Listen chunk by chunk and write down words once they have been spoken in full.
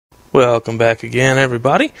Welcome back again,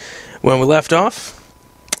 everybody. When we left off,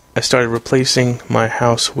 I started replacing my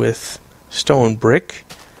house with stone brick,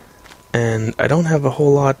 and I don't have a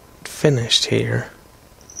whole lot finished here.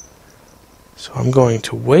 So I'm going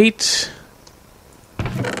to wait.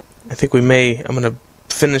 I think I'm going to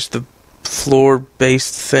finish the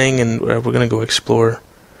floor-based thing, and we're going to go explore,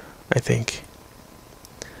 I think,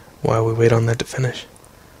 while we wait on that to finish.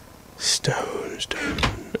 Stone.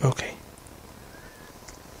 Okay.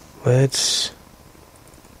 Let's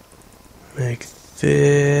make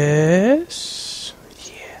this.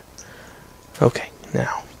 Yeah. Okay,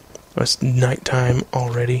 now. It's nighttime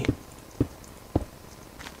already.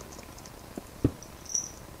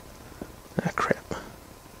 Ah, crap.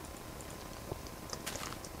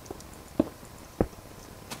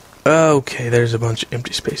 Okay, there's a bunch of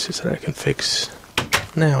empty spaces that I can fix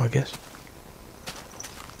now, I guess.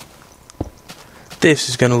 This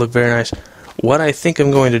is going to look very nice. What I think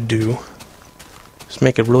I'm going to do is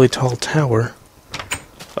make a really tall tower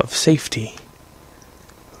of safety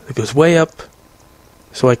that goes way up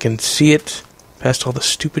so I can see it past all the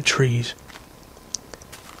stupid trees.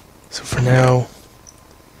 So for now,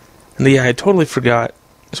 and yeah, I totally forgot.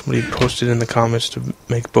 Somebody posted in the comments to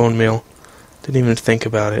make bone meal. Didn't even think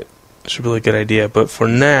about it. It's a really good idea, but for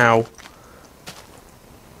now,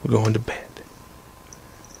 we're going to bed.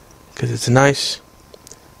 Because it's a nice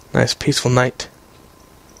peaceful night.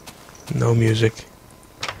 No music.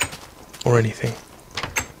 Or anything.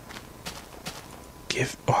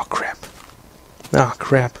 Oh, crap. Ah,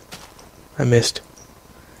 crap. I missed.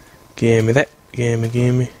 Give me that. Give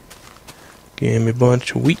me a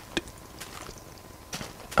bunch of wheat.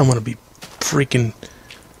 I'm gonna be freaking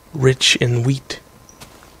rich in wheat.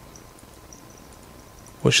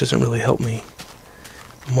 Which doesn't really help me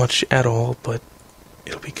much at all, but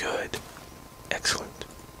it'll be good. Excellent.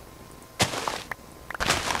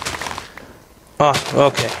 Oh,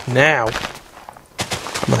 okay. Now,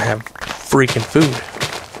 I'm gonna have freaking food.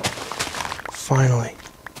 Finally.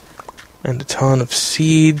 And a ton of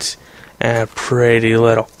seeds, and a pretty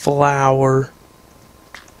little flower.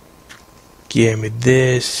 Give me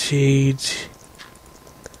this seeds.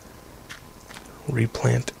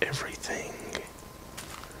 Replant everything.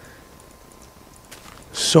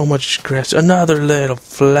 So much grass. Another little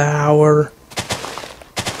flower.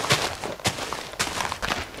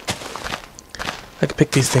 I can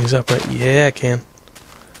pick these things up, right? Yeah, I can.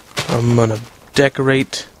 I'm gonna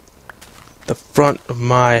decorate the front of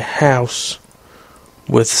my house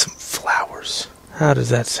with some flowers. How does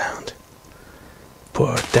that sound?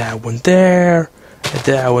 Put that one there, and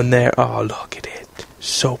that one there. Oh, look at it.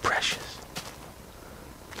 So precious.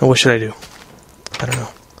 Now, what should I do? I don't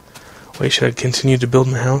know. Wait, should I continue to build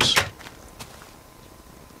my house?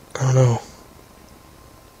 I don't know.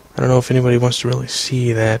 I don't know if anybody wants to really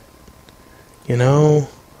see that. You know?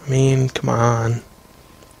 I mean, come on.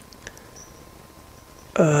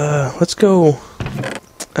 Let's go.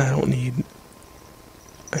 What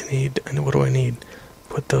do I need?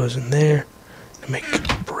 Put those in there to make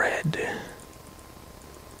bread.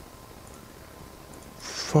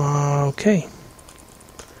 Okay.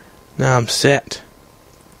 Now I'm set.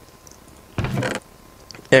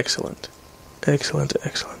 Excellent. Excellent.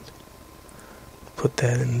 Put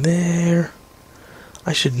that in there.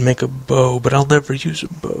 I should make a bow, but I'll never use a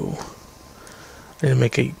bow. I need to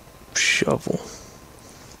make a shovel.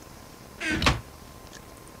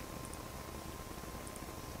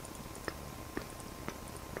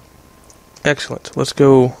 Excellent. Let's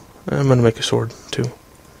go. I'm going to make a sword, too.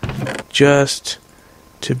 Just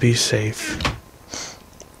to be safe.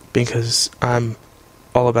 Because I'm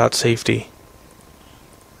all about safety.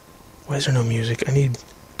 Why is there no music?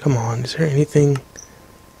 Come on, is there anything?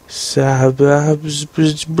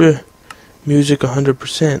 Music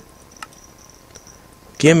 100%.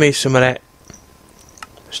 Give me some of that.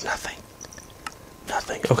 There's nothing.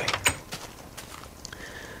 Okay.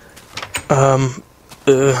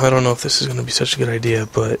 I don't know if this is going to be such a good idea,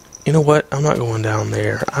 but you know what? I'm not going down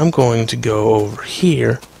there. I'm going to go over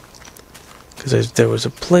here. Because there was a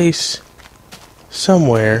place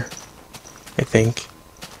somewhere, I think,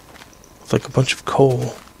 with like a bunch of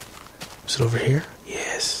coal. Is it over here?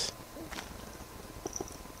 Yes.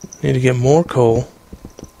 Need to get more coal,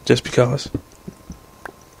 just because.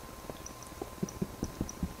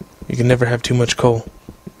 You can never have too much coal.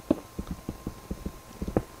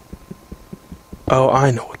 Oh,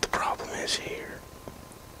 I know what the problem is here.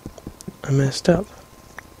 I messed up.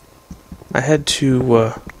 I had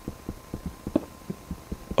to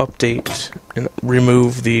update and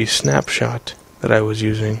remove the snapshot that I was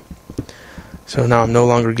using. So now I'm no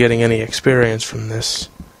longer getting any experience from this.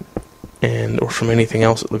 or from anything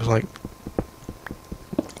else, it looks like.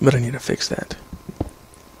 But I need to fix that.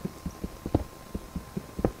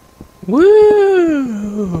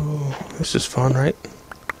 Woo! This is fun, right?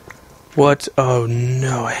 What? Oh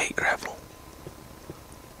no, I hate gravel.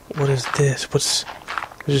 What is this? It's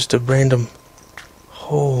just a random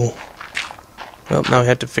hole. Well, now I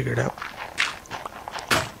have to figure it out.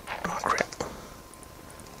 Oh crap.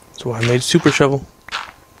 That's why I made super shovel.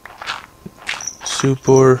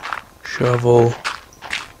 Super shovel.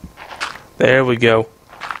 There we go.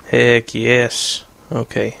 Heck yes.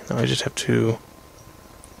 Okay, now I just have to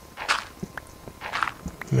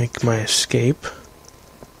make my escape.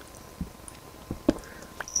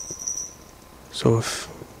 So if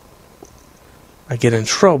I get in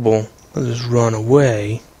trouble, I'll just run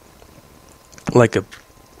away like a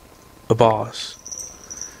boss.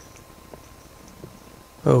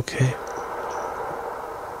 Okay.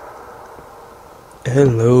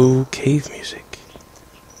 Hello, cave music.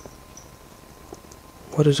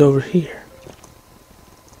 What is over here?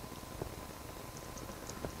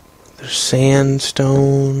 There's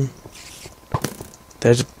sandstone.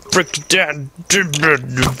 There's a freaking dead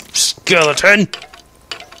skeleton.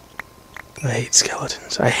 I hate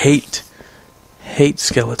skeletons. I hate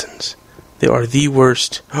skeletons. They are the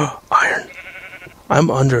worst. Iron.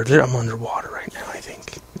 I'm underwater right now, I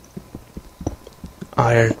think.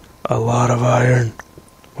 Iron. A lot of iron.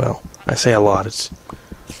 Well, I say a lot. It's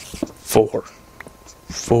 4.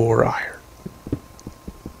 4 iron.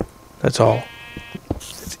 That's all.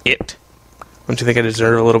 That's it. Don't you think I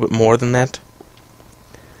deserve a little bit more than that?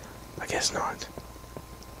 I guess not.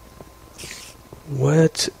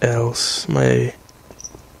 What else? Ooh,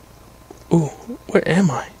 where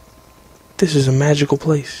am I? This is a magical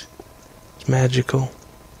place. It's magical.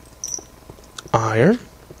 Iron.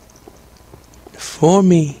 For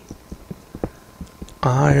me.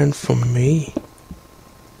 Iron for me.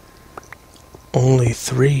 Only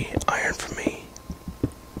 3 iron for me.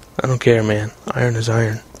 I don't care, man. Iron is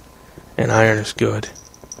iron. And iron is good.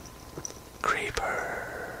 Creeper.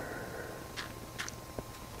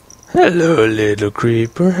 Hello, little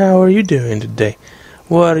creeper. How are you doing today?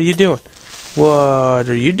 What are you doing? What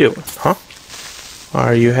are you doing? Huh?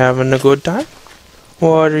 Are you having a good time?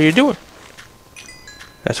 What are you doing?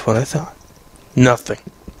 That's what I thought. Nothing.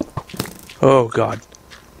 Oh, God.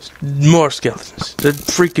 More skeletons. They're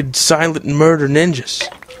freaking silent murder ninjas.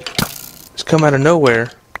 Just come out of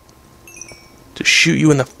nowhere to shoot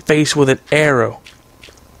you in the face with an arrow.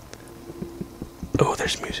 Oh,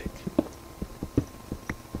 there's music.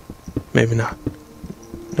 Maybe not.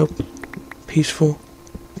 Nope. Peaceful,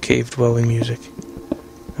 cave-dwelling music.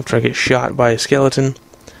 After I get shot by a skeleton,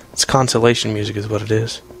 it's consolation music is what it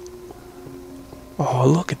is. Oh,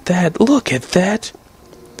 look at that. Look at that.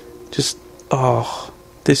 Just, oh...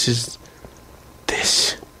 This.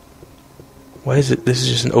 Why is it? This is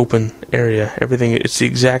just an open area. Everything. It's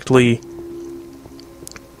exactly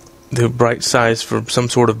the right size for some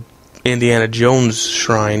sort of Indiana Jones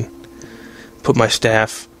shrine. Put my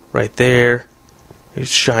staff right there. It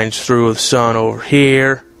shines through the sun over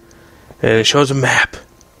here, and it shows a map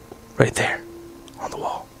right there on the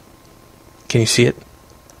wall. Can you see it?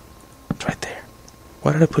 It's right there.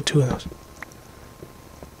 Why did I put 2 of those?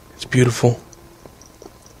 It's beautiful.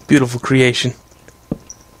 Beautiful creation.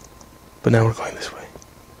 But now we're going this way.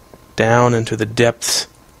 Down into the depths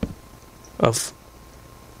of...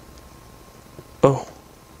 Oh.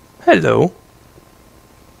 Hello.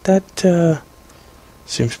 That,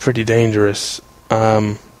 seems pretty dangerous.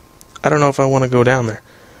 I don't know if I want to go down there.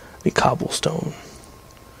 The cobblestone.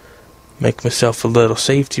 Make myself a little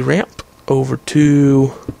safety ramp over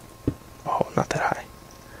to... Oh, not that high.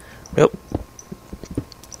 Well.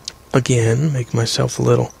 Again, make myself a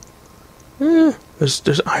little...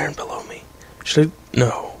 There's iron below me. Should I?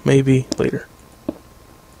 No, maybe later.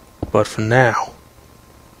 But for now,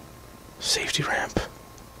 safety ramp.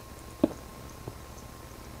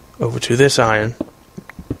 Over to this iron.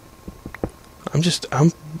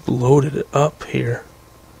 I'm loaded up here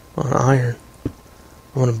on iron.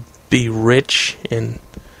 I want to be rich in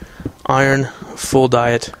iron, full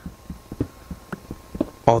diet.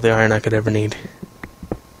 All the iron I could ever need.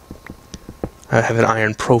 I have an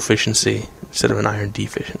iron proficiency instead of an iron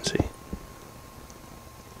deficiency.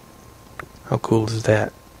 How cool is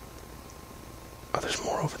that? Oh, there's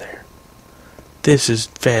more over there. This is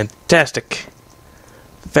fantastic.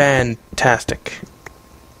 Fantastic.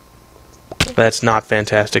 That's not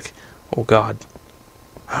fantastic. Oh, God.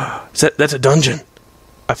 That's a dungeon.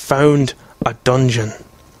 I found a dungeon.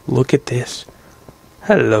 Look at this.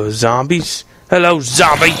 Hello, zombies. Hello,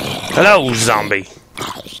 zombie. Hello, zombie.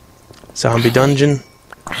 Zombie dungeon.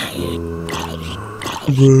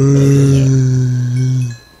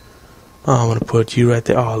 Oh, I'm gonna put you right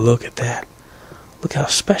there. Oh, look at that. Look how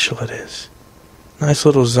special it is. Nice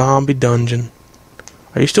little zombie dungeon.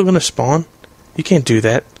 Are you still gonna spawn? You can't do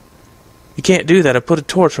that. You can't do that. I put a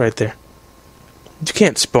torch right there. You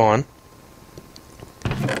can't spawn.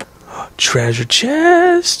 Treasure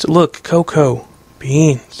chest. Look, cocoa.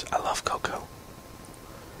 Beans. I love cocoa.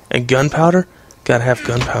 And gunpowder? Gotta have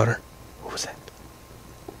gunpowder. What was that?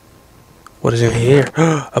 What is in here?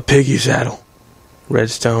 A piggy saddle.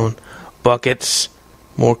 Redstone. Buckets.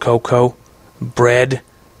 More cocoa. Bread.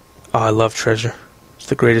 Oh, I love treasure. It's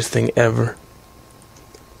the greatest thing ever.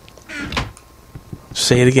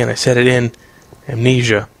 Say it again. I said it in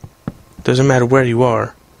amnesia. Doesn't matter where you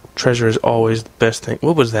are. Treasure is always the best thing.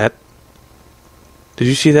 What was that? Did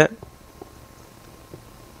you see that?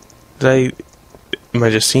 Am I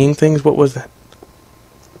just seeing things? What was that?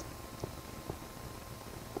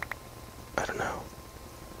 I don't know.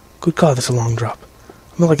 Good God, that's a long drop.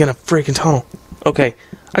 I'm like in a freaking tunnel. Okay,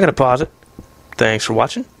 I gotta pause it. Thanks for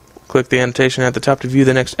watching. Click the annotation at the top to view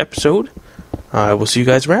the next episode. I will see you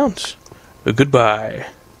guys around. Goodbye.